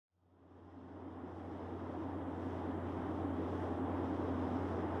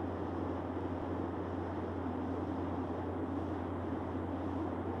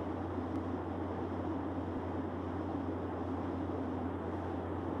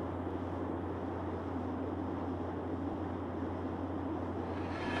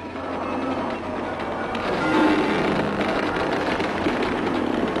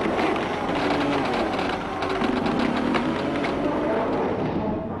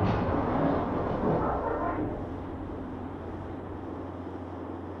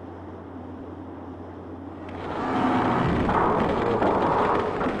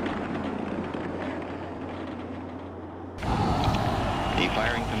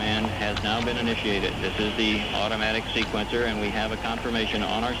command has now been initiated. This is the automatic sequencer, and we have a confirmation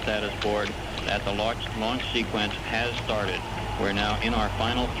on our status board that the launch sequence has started. We're now in our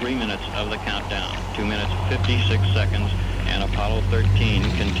final 3 minutes of the countdown. 2 minutes, 56 seconds, and Apollo 13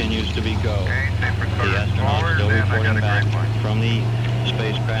 continues to be go. The astronauts still reporting back from the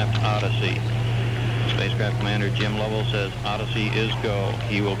spacecraft Odyssey. Spacecraft Commander Jim Lovell says Odyssey is go.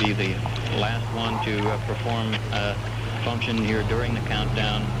 He will be the last one to perform a function here during the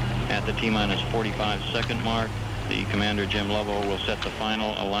countdown at the T-minus 45 second mark. The Commander Jim Lovell will set the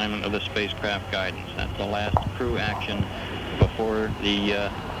final alignment of the spacecraft guidance. That's the last crew action before the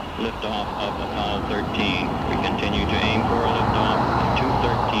liftoff of Apollo 13. We continue to aim for a liftoff at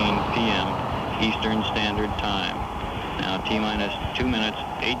 2:13 p.m. Eastern Standard Time. Now T-minus 2 minutes,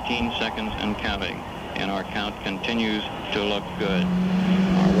 18 seconds and counting. And our count continues to look good.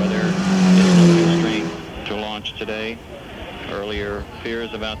 Our weather is losing strength to launch today. Earlier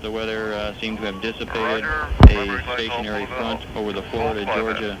fears about the weather seem to have dissipated. A stationary front over the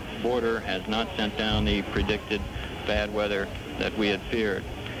Florida-Georgia border has not sent down the predicted bad weather that we had feared.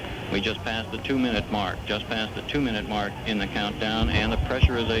 We just passed the 2-minute mark, in the countdown, and the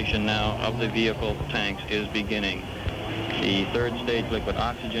pressurization now of the vehicle tanks is beginning. The third stage liquid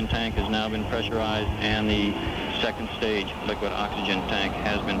oxygen tank has now been pressurized, and the second stage liquid oxygen tank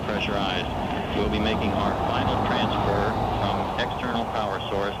has been pressurized. We'll be making our final transfer from external power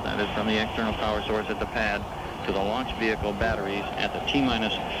source, that is from the external power source at the pad, to the launch vehicle batteries at the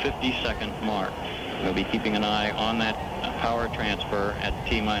T-minus 50-second mark. We'll be keeping an eye on that power transfer at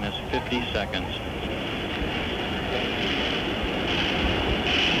T-minus 50 seconds.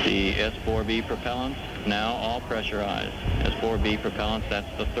 The S4B propellants now all pressurized. S4B propellants, that's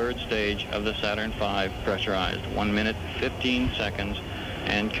the third stage of the Saturn V pressurized. 1 minute, 15 seconds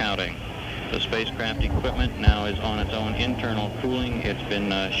and counting. The spacecraft equipment now is on its own internal cooling. It's been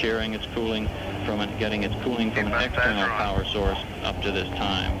sharing its cooling getting its cooling from an external power source up to this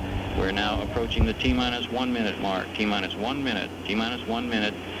time. We're now approaching the T-minus 1 minute mark. T-minus 1 minute, T-minus 1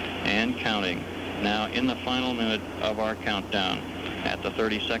 minute and counting. Now in the final minute of our countdown. At the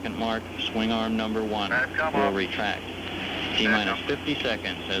 30-second mark, swing arm number 1 will retract. T-minus 50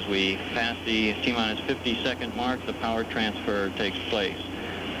 seconds. As we pass the T-minus 50-second mark, the power transfer takes place.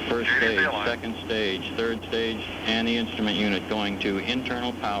 First stage, second stage, third stage, and the instrument unit going to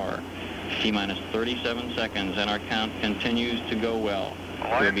internal power. T-minus 37 seconds, and our count continues to go well.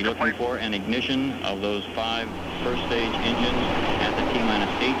 We'll be looking for an ignition of those 5 first stage engines at the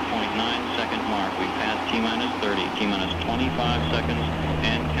T-minus 8.9 second mark. We've passed T-minus 30, T-minus 25 seconds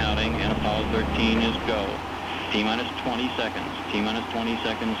and counting, and Apollo 13 is go. T-minus 20 seconds, T-minus 20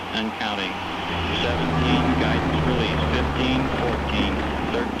 seconds and counting. 17, guidance release, 15, 14,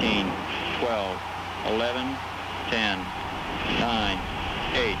 13, 12, 11, 10, 9,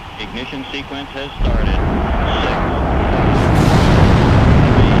 8. Ignition sequence has started. 6,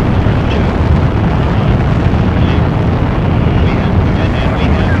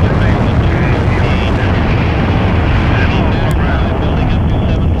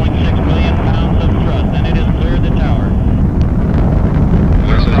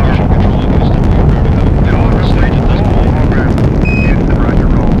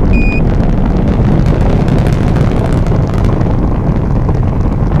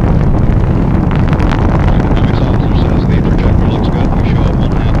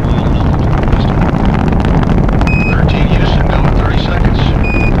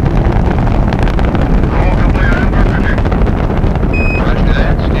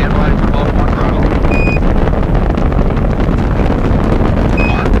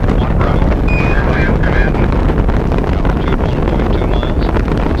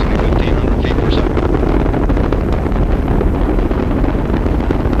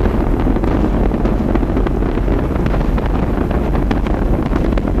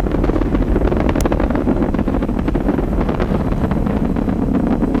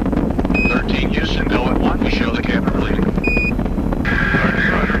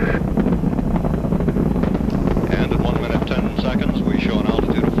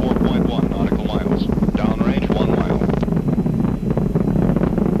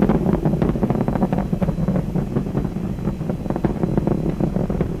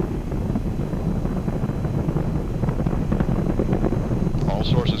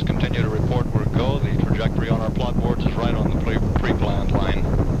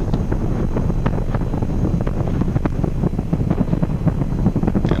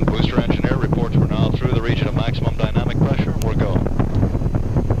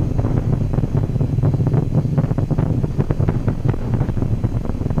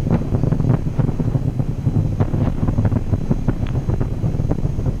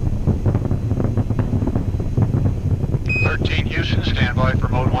 13 Houston, stand by for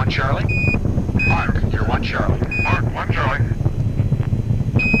mode 1 Charlie. Mark, you're 1 Charlie. Mark, 1 Charlie.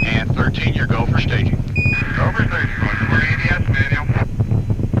 And 13, you're go for staging. Go for staging, Roger. We're ADS manual.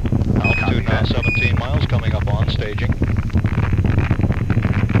 Altitude now 17 miles, coming up on staging.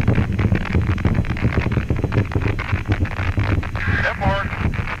 Inboard.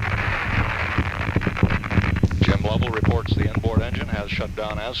 Jim Lovell reports the inboard engine has shut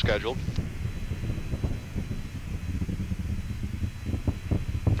down as scheduled.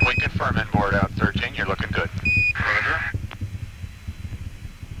 We confirm inboard out 13, you're looking good. Roger.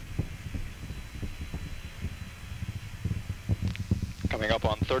 Coming up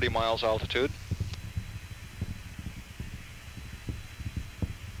on 30 miles altitude.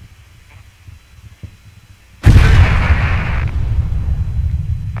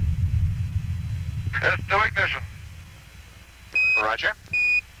 It's to ignition. Roger.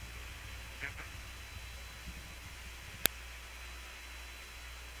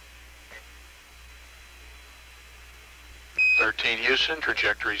 Houston,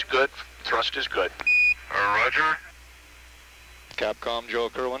 trajectory's good, thrust is good. Roger. Capcom Joe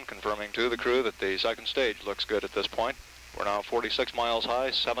Kerwin confirming to the crew that the second stage looks good at this point. We're now 46 miles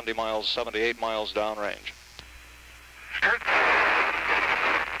high, 78 miles downrange. Skirt.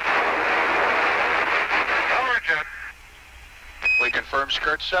 Tower jet. We confirm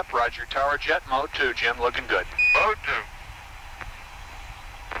skirts up, roger, tower jet, mode 2, Jim, looking good. Mode 2.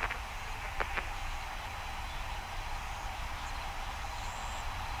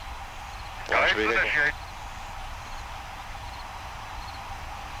 Launch vehicle. Initiate.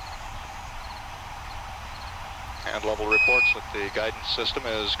 And Lovell reports that the guidance system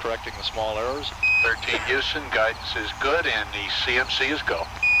is correcting the small errors. 13 Houston, guidance is good, and the CMC is go.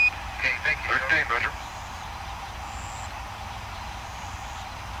 Okay, thank you. 13, Roger.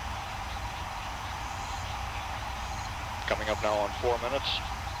 Coming up now on 4 minutes.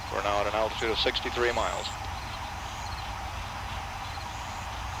 We're now at an altitude of 63 miles.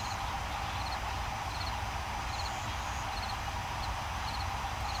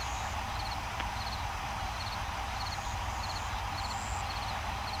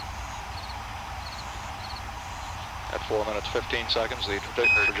 At 4 minutes 15 seconds, the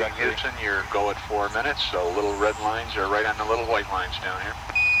trajectory. Houston, you're go at 4 minutes, so little red lines are right on the little white lines down here.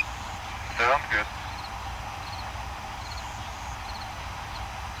 Sounds good.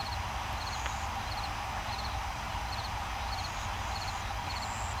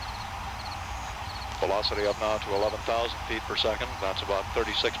 Velocity up now to 11,000 feet per second. That's about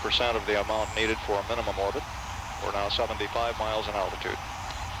 36% of the amount needed for a minimum orbit. We're now 75 miles in altitude.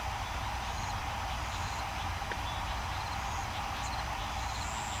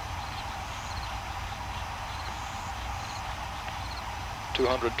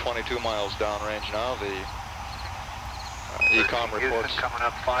 ...222 miles downrange now. The ECOM reports... Houston, coming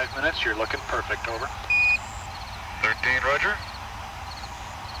up 5 minutes, you're looking perfect, over. 13, Roger.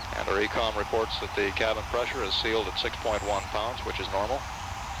 And our ECOM reports that the cabin pressure is sealed at 6.1 pounds, which is normal.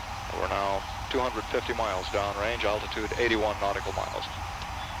 We're now 250 miles downrange, altitude 81 nautical miles.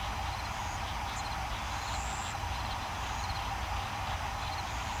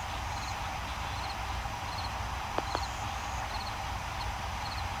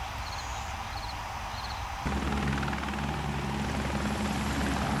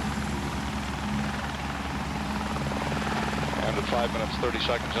 And at 5 minutes 30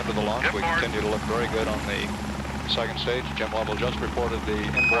 seconds into the launch, we continue to look very good on the second stage. Jim Lovell just reported the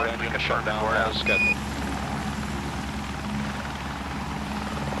inboard engine shut down as scheduled.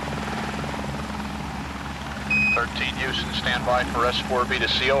 Houston, stand by for S4B to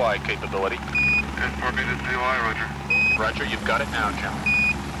COI capability. S4B to COI, Roger. Roger, you've got it now, Jim.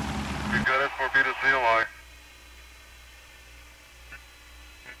 We've got S4B to COI.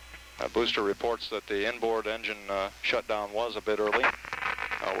 Booster reports that the inboard engine shutdown was a bit early.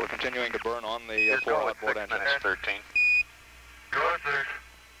 We're continuing to burn on the four outboard engines. 6 minutes 13. Go at 6.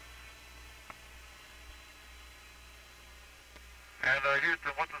 And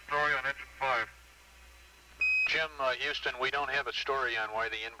Houston, what's the story on engine 5? Jim, Houston, we don't have a story on why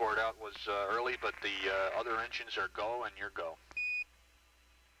the inboard out was early, but the other engines are go and you're go.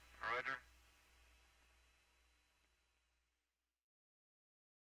 Roger.